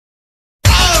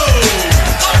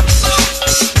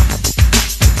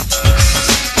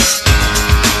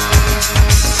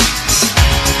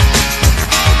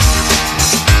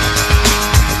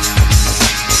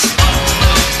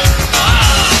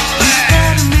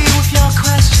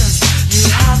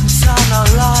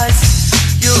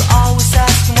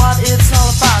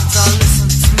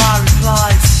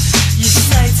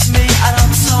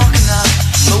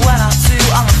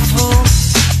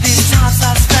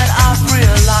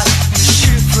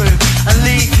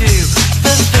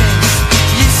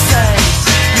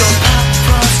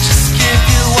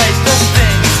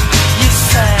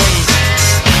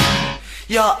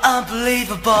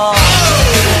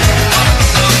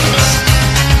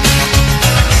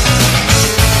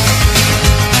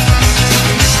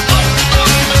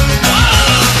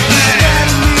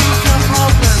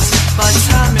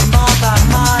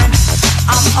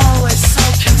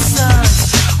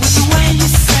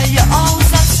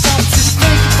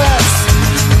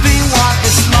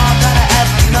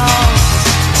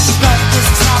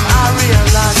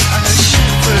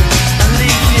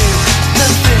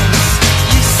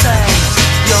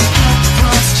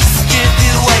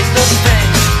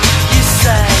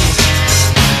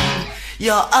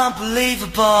You're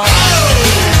unbelievable.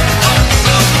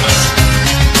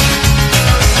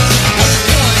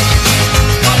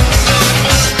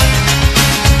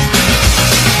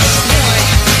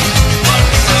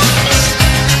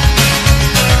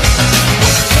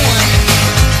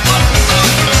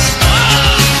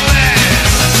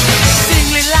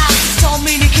 Singly laughs, don't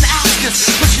mean you can ask us.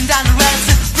 Pushing down the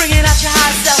relative, bringing out your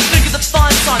high self. Think of the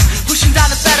fine sign, pushing down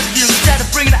the better view instead of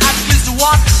bringing the attitudes to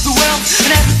what the world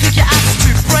and everything your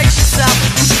attitude. Brace yourself,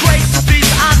 with grace to be.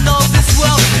 I know this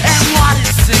world and what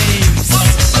it seems.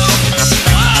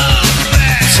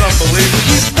 It's unbelievable.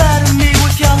 You burden me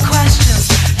with your questions.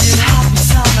 You help me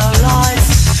tell no lies.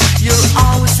 You'll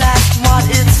always ask what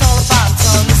it's all about.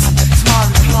 Don't listen to my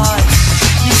replies.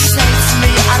 You say to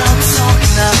me I don't talk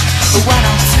enough, but when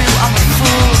I do I'm a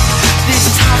fool. These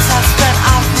times I've spent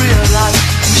I've realized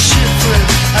I'm shivering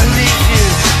and leave you.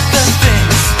 The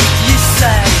things you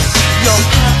say, your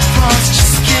purpose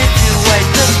just give you away.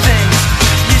 The things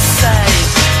you say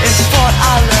is what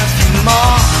I love you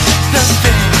more. The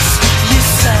things you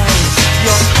say,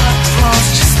 your purpose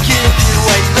just give you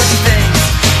away. The things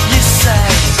you say,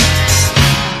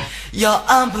 you're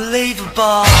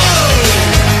unbelievable.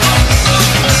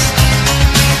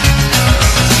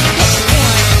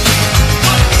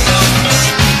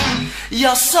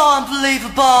 You're so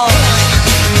unbelievable.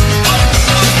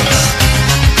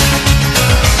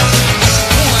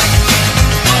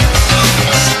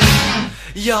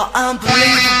 You're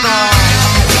unbelievable.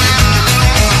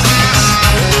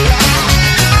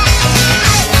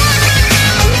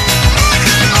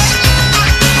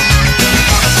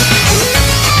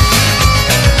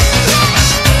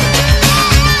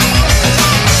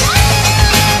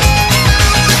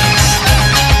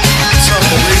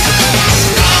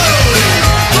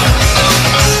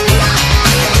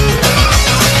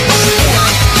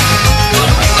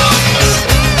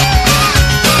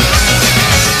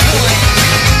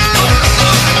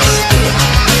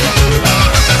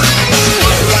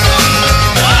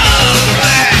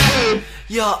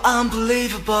 You're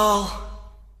unbelievable.